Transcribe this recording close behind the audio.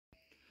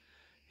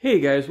Hey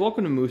guys,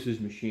 welcome to Moose's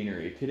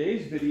Machinery.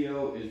 Today's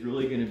video is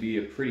really going to be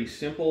a pretty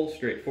simple,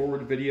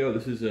 straightforward video.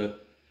 This is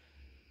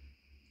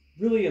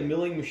really a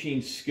milling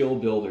machine skill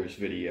builders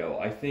video.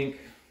 I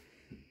think,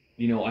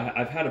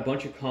 I've had a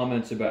bunch of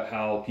comments about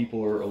how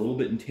people are a little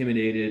bit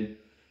intimidated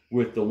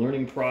with the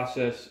learning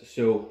process.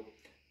 So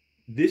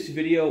this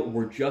video,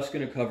 we're just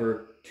going to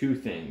cover two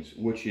things,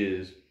 which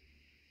is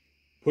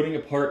putting a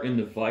part in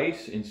the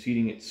vise and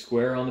seating it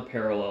square on the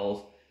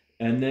parallels,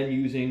 and then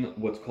using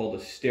what's called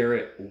a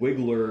starret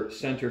wiggler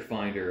center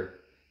finder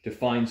to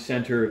find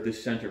center of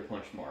this center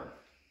punch mark.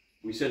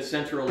 We said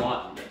center a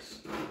lot in this.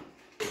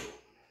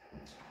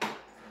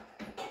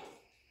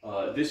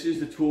 This is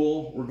the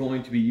tool we're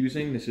going to be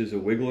using. This is a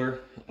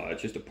wiggler.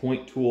 It's just a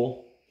point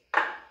tool.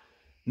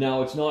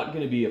 Now it's not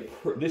going to be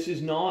this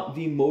is not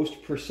the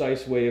most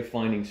precise way of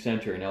finding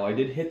center. Now I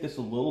did hit this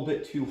a little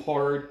bit too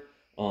hard.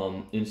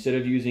 Instead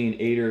of using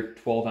an 8 or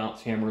 12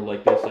 ounce hammer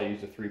like this, I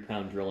used a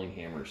 3-pound drilling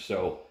hammer.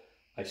 So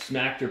I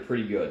smacked her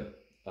pretty good.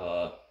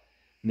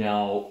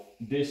 Now,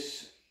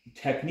 this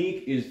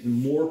technique is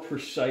more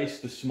precise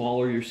the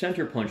smaller your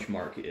center punch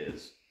mark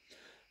is.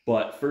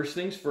 But first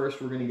things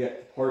first, we're going to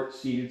get the part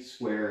seated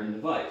square in the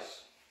vise.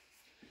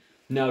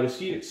 Now, to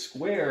seat it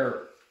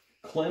square,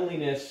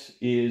 cleanliness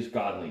is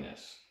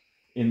godliness.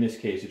 In this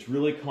case, it's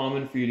really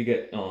common for you to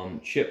get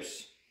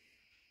chips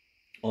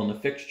on the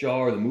fixed jaw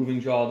or the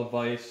moving jaw of the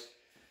vise.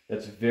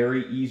 That's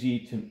very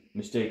easy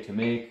mistake to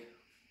make.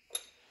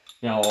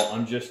 Now,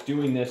 I'm just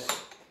doing this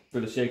for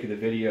the sake of the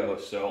video,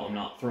 so I'm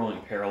not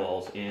throwing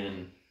parallels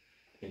in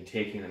and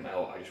taking them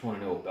out. I just want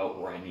to know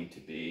about where I need to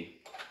be.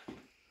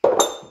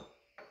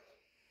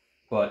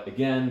 But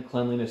again,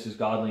 cleanliness is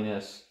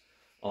godliness.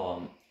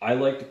 I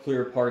like to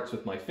clear parts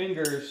with my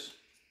fingers,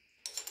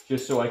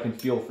 just so I can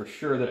feel for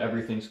sure that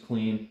everything's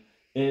clean.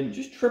 And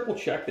just triple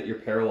check that your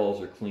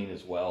parallels are clean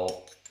as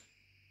well.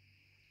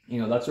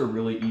 That's a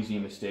really easy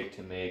mistake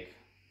to make.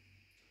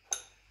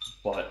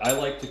 But I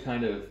like to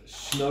kind of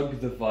snug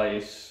the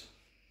vise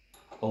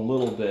a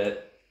little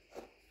bit.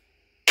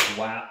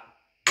 Whap,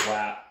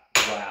 whap,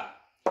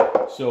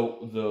 whap.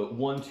 So the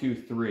 1, 2,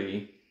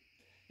 3.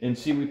 And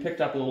see, we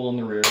picked up a little in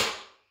the rear.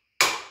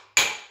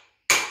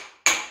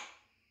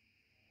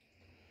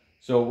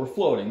 So we're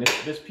floating.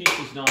 This piece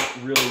is not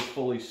really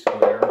fully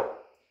square.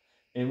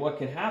 And what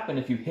can happen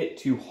if you hit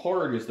too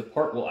hard is the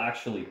part will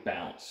actually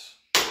bounce.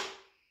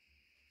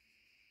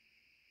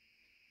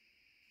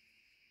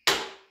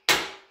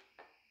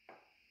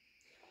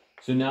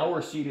 So now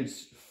we're seated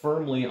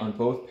firmly on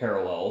both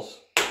parallels.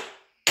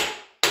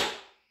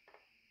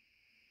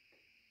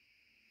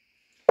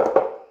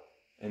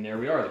 And there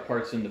we are, the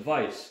part's in the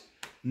vise.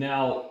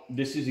 Now,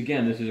 this is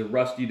a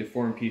rusty,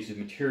 deformed piece of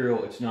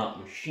material. It's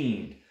not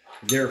machined.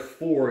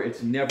 Therefore,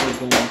 it's never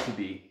going to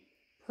be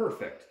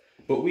perfect.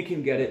 But we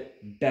can get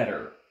it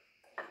better.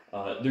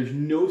 There's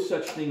no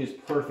such thing as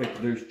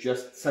perfect. There's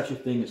just such a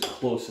thing as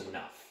close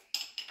enough.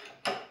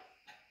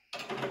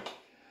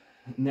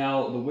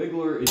 Now, the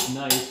wiggler is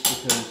nice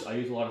because I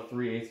use a lot of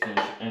 3/8 inch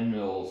end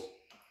mills,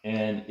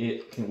 and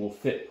it will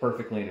fit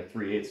perfectly in a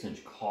 3/8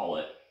 inch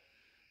collet.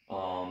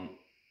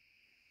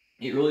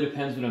 It really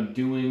depends what I'm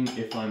doing.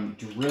 If I'm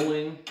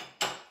drilling,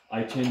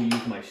 I tend to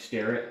use my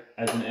starret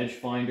as an edge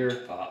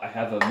finder. I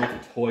have a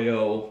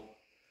Mitutoyo,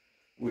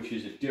 which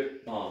is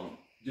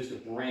just a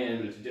brand,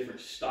 but it's a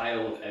different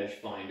style of edge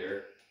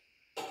finder.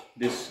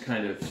 This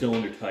kind of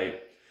cylinder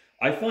type.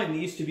 I find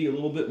these to be a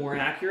little bit more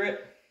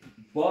accurate,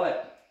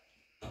 but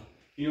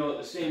at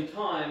the same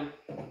time,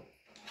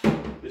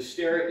 the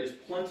starret is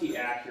plenty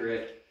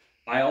accurate.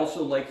 I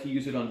also like to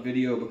use it on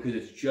video because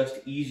it's just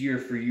easier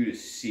for you to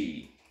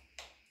see.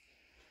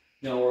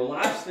 Now, our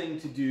last thing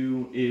to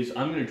do is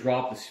I'm going to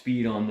drop the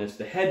speed on this.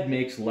 The head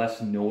makes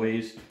less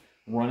noise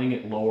running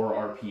at lower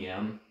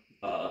RPM.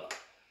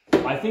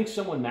 I think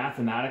someone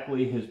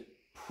mathematically has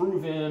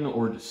proven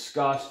or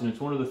discussed, and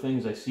it's one of the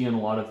things I see on a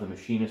lot of the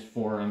machinist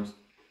forums,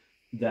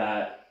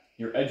 that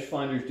your edge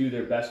finders do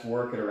their best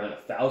work at around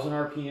 1,000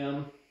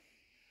 RPM.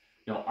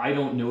 Now, I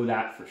don't know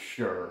that for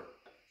sure,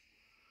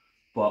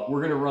 but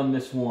we're going to run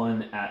this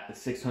one at the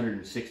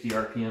 660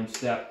 RPM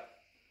step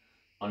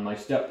on my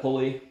step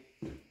pulley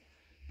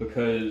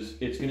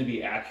because it's going to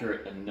be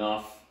accurate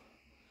enough.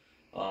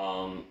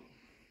 And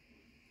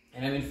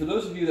I mean, for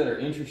those of you that are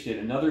interested,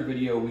 another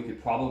video we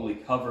could probably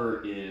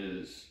cover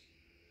is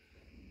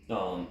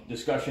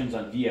discussions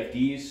on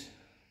VFDs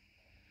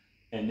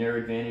and their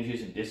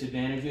advantages and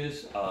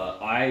disadvantages.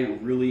 I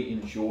really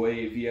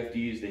enjoy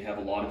VFDs. They have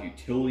a lot of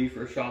utility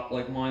for a shop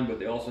like mine, but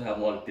they also have a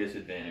lot of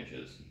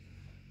disadvantages.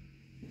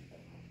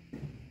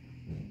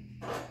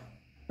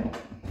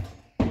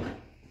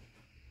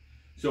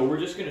 So we're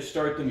just going to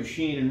start the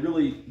machine, and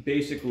really,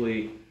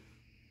 basically,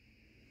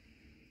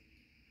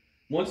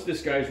 once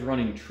this guy's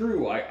running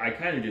true, I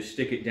kind of just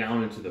stick it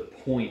down into the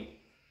point,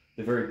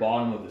 the very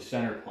bottom of the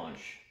center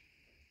punch,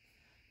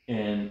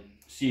 and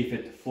see if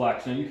it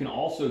deflects. Now, you can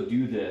also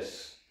do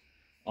this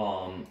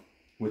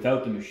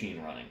without the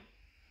machine running,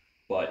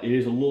 but it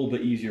is a little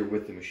bit easier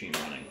with the machine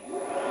running.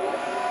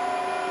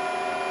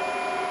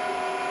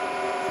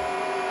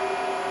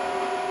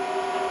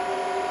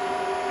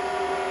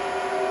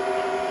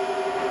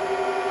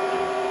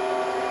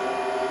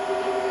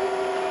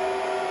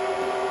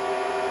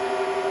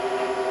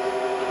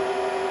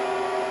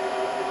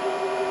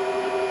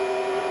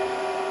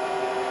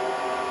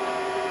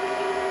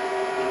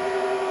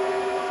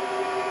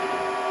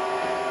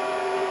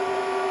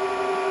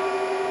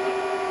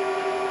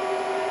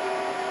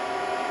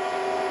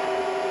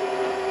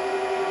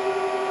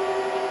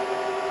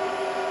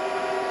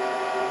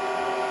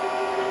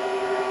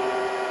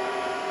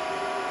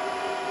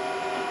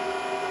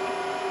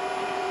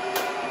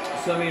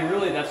 So I mean,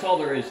 really, that's all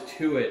there is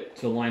to it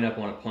to line up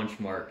on a punch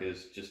mark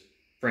is just,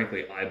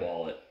 frankly,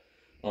 eyeball it.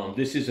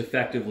 This is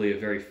effectively a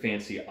very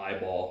fancy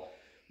eyeball.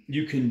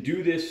 You can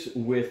do this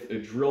with a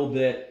drill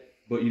bit,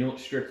 but you don't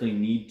strictly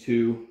need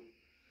to.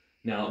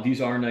 Now, these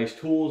are nice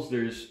tools.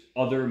 There's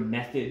other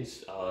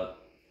methods.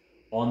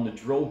 On the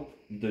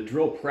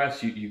drill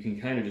press, you can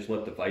kind of just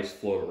let the vise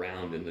float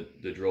around and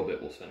the drill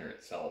bit will center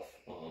itself.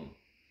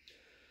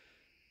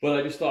 But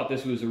I just thought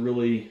this was a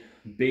really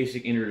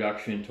basic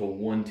introduction to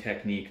one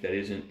technique that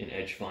isn't an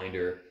edge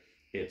finder.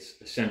 It's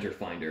a center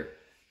finder.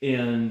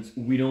 And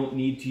we don't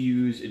need to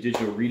use a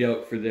digital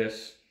readout for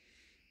this.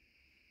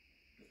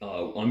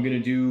 I'm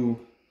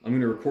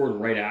gonna record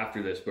right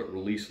after this, but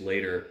release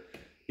later,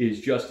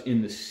 is just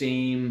in the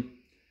same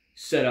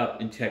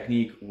setup and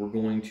technique. We're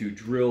going to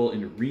drill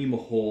and ream a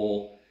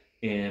hole,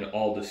 and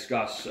I'll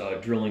discuss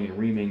drilling and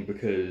reaming,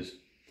 because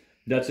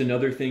that's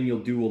another thing you'll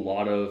do a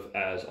lot of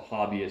as a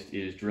hobbyist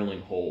is drilling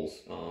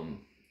holes.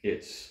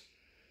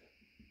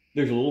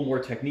 There's a little more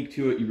technique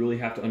to it. You really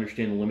have to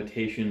understand the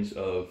limitations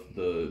of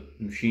the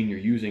machine you're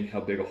using.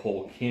 How big a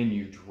hole can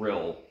you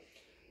drill?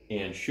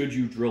 And should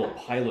you drill a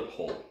pilot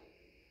hole?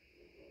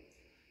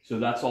 So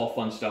that's all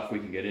fun stuff we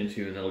can get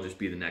into, and that'll just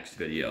be the next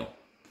video.